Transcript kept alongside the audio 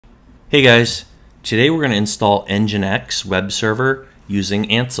Hey guys, today we're going to install NGINX web server using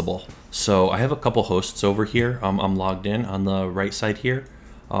Ansible. So I have a couple hosts over here. I'm logged in on the right side here.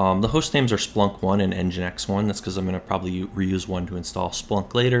 The host names are Splunk1 and NGINX1. That's because I'm going to probably reuse one to install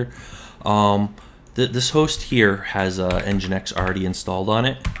Splunk later. This host here has NGINX already installed on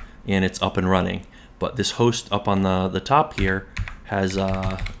it and it's up and running. But this host up on the top here has,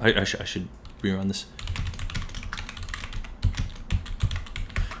 I should rerun this.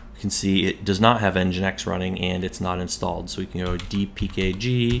 You can see it does not have NGINX running and it's not installed. So we can go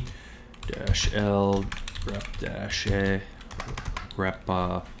dpkg-l grep-a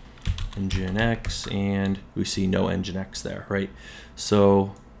grep NGINX, and we see no NGINX there, right?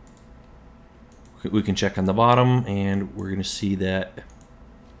 So we can check on the bottom and we're going to see that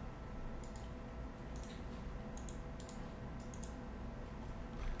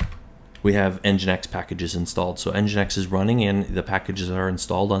we have NGINX packages installed. So NGINX is running and the packages are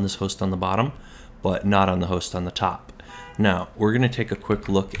installed on this host on the bottom, but not on the host on the top. Now, we're going to take a quick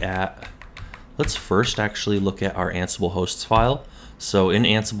look at, let's first actually look at our Ansible hosts file. So in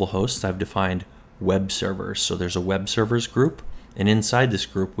Ansible hosts, I've defined web servers. So there's a web servers group, and inside this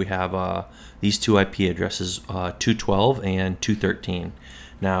group, we have these two IP addresses, 212 and 213.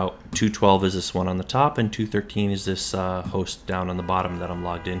 Now, 212 is this one on the top, and 213 is this host down on the bottom that I'm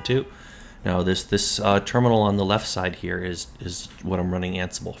logged into. Now, this terminal on the left side here is what I'm running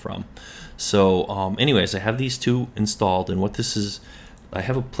Ansible from. So, anyways, I have these two installed, and what this is, I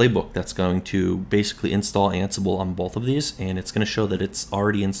have a playbook that's going to basically install Ansible on both of these, and it's going to show that it's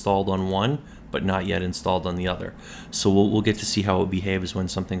already installed on one, but not yet installed on the other. So we'll get to see how it behaves when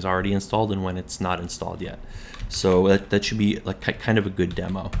something's already installed and when it's not installed yet. So that should be like kind of a good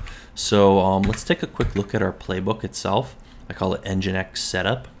demo. So let's take a quick look at our playbook itself. I call it NGINX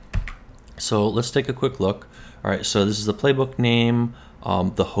setup. So let's take a quick look. All right, so this is the playbook name.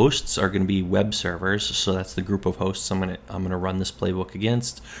 The hosts are going to be web servers, so that's the group of hosts I'm gonna run this playbook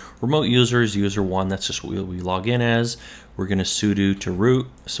against. Remote users, user one, that's just what we log in as. We're going to sudo to root,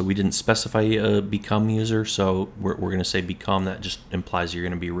 so we didn't specify a become user, so we're going to say become. That just implies you're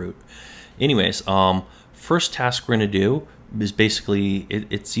going to be root. Anyways, first task we're going to do is basically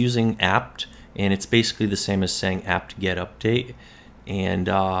it's using apt, and it's basically the same as saying apt get update, and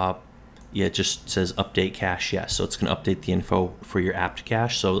yeah, it just says update cache, yes. So it's going to update the info for your apt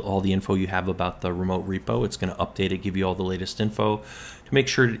cache. So all the info you have about the remote repo, it's going to update it, give you all the latest info to make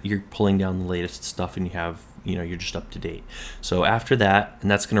sure you're pulling down the latest stuff and you have, you're just up to date. So after that,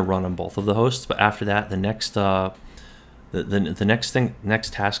 and that's going to run on both of the hosts, but after that, the next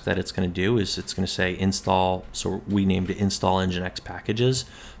next task that it's going to do is it's going to say install. So we named it install NGINX packages.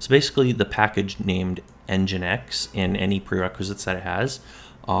 So basically the package named NGINX and any prerequisites that it has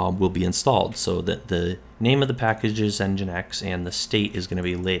will be installed. So that the name of the package is NGINX and the state is going to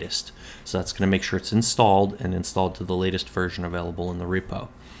be latest. So that's going to make sure it's installed and installed to the latest version available in the repo.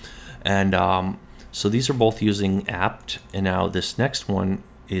 And so these are both using apt, and now this next one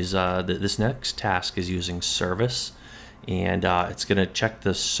is this next task is using service, and it's going to check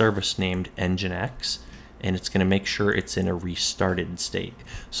the service named NGINX, and it's going to make sure it's in a restarted state.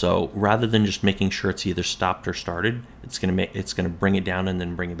 So rather than just making sure it's either stopped or started, it's going to bring it down and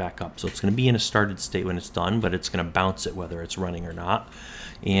then bring it back up. So it's going to be in a started state when it's done, but it's going to bounce it whether it's running or not.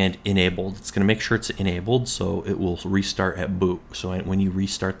 And enabled, it's going to make sure it's enabled, so it will restart at boot. So when you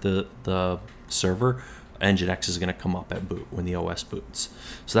restart the server, NGINX is going to come up at boot when the OS boots.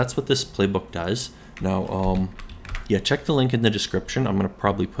 So that's what this playbook does. Now, yeah, check the link in the description. I'm going to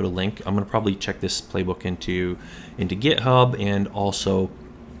probably put a link. I'm going to probably check this playbook into GitHub, and also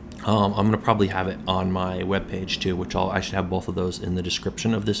I'm going to probably have it on my webpage too, which I should have both of those in the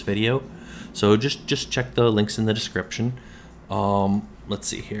description of this video. So just check the links in the description. Let's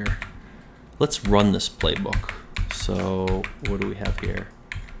see here. Let's run this playbook. So what do we have here?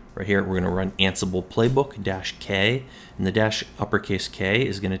 Right here, we're going to run Ansible Playbook -K, and the dash uppercase K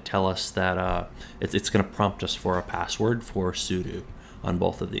is going to tell us that it's going to prompt us for a password for sudo on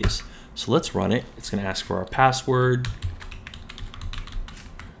both of these. So let's run it. It's going to ask for our password.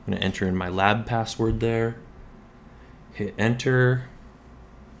 I'm going to enter in my lab password there. Hit enter.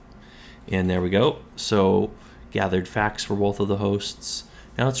 And there we go. So gathered facts for both of the hosts.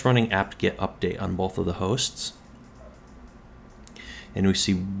 Now it's running apt get update on both of the hosts. And we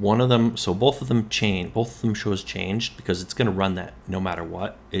see one of them, so both of them shows changed because it's going to run that no matter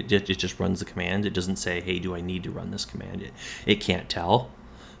what. It just runs the command. It doesn't say, hey, do I need to run this command? It can't tell.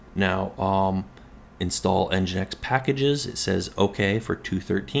 Now, install NGINX packages. It says OK for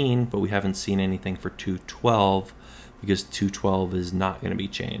 213, but we haven't seen anything for 212 because 212 is not going to be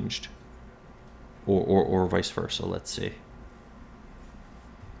changed. or vice versa. Let's see.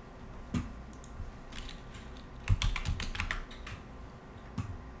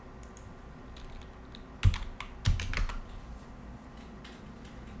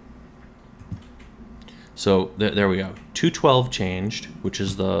 So there we go. 212 changed, which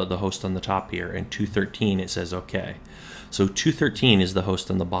is the host on the top here, and 213 it says okay. So 213 is the host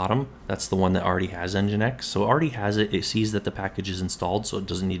on the bottom. That's the one that already has NGINX. So it already has it. It sees that the package is installed, so it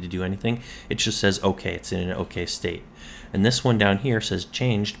doesn't need to do anything. It just says okay. It's in an okay state. And this one down here says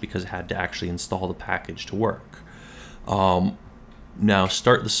changed because it had to actually install the package to work. Now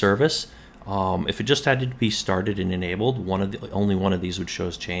start the service. If it just had to be started and enabled, only one of these would show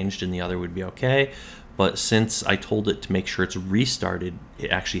as changed and the other would be okay. But since I told it to make sure it's restarted, it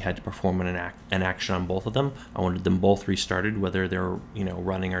actually had to perform an action on both of them. I wanted them both restarted, whether they're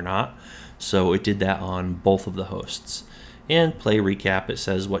running or not. So it did that on both of the hosts. And play recap, it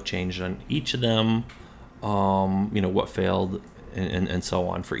says what changed on each of them, what failed, and so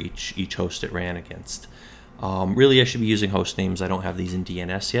on for each host it ran against. Really, I should be using host names. I don't have these in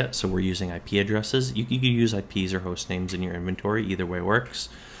DNS yet, so we're using IP addresses. You can use IPs or host names in your inventory. Either way works.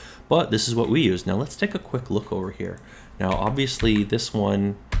 But this is what we use. Now let's take a quick look over here. Now obviously this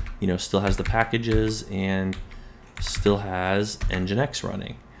one, still has the packages and still has NGINX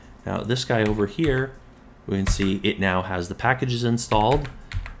running. Now this guy over here, we can see it now has the packages installed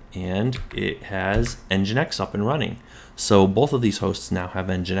and it has NGINX up and running. So both of these hosts now have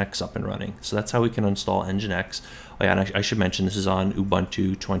NGINX up and running. So that's how we can install NGINX. Oh yeah, and I should mention this is on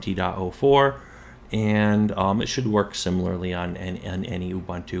Ubuntu 20.04. And it should work similarly on any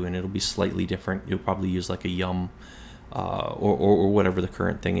Ubuntu, and it'll be slightly different. You'll probably use like a Yum or whatever the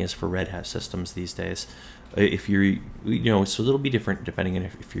current thing is for Red Hat systems these days. If you're, so it'll be different depending on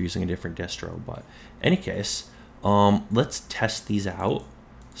if you're using a different distro. But in any case, let's test these out.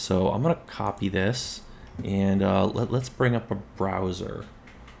 So I'm gonna copy this, and let's bring up a browser.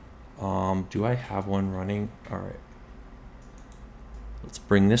 Do I have one running? All right. Let's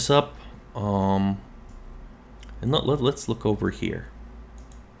bring this up. And let's look over here.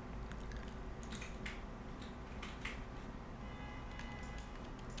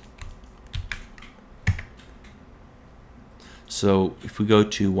 So if we go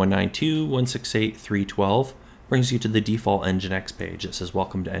to 192.168.3.12, brings you to the default NGINX page. It says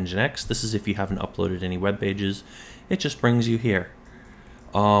welcome to NGINX. This is if you haven't uploaded any web pages. It just brings you here.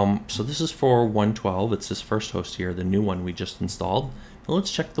 So this is for 112. It's this first host here, the new one we just installed. Now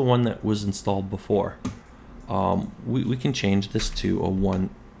let's check the one that was installed before. We can change this to a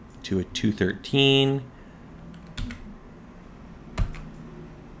 213,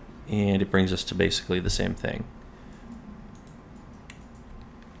 and it brings us to basically the same thing.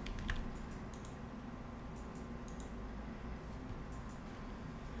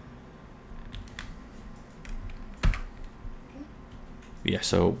 Yeah,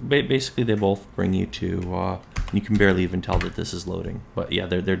 so basically they both bring you to, you can barely even tell that this is loading, but yeah,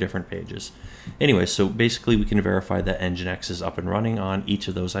 they're different pages. Anyway, so basically we can verify that NGINX is up and running on each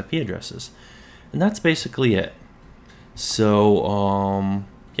of those IP addresses. And that's basically it. So,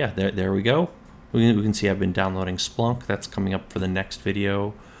 yeah, there we go. We can see I've been downloading Splunk. That's coming up for the next video.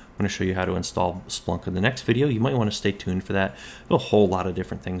 I'm going to show you how to install Splunk in the next video. You might want to stay tuned for that. A whole lot of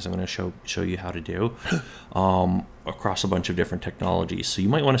different things I'm going to show you how to do across a bunch of different technologies. So you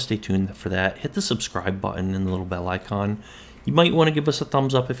might want to stay tuned for that. Hit the subscribe button and the little bell icon. You might want to give us a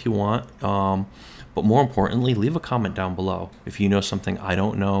thumbs up if you want. But more importantly, leave a comment down below. If you know something I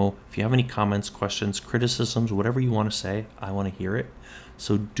don't know, if you have any comments, questions, criticisms, whatever you want to say, I want to hear it.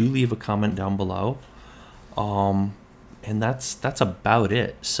 So do leave a comment down below. And that's about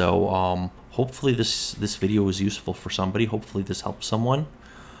it. So hopefully this video was useful for somebody. Hopefully this helps someone.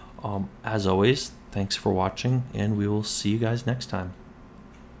 As always, thanks for watching, and we will see you guys next time.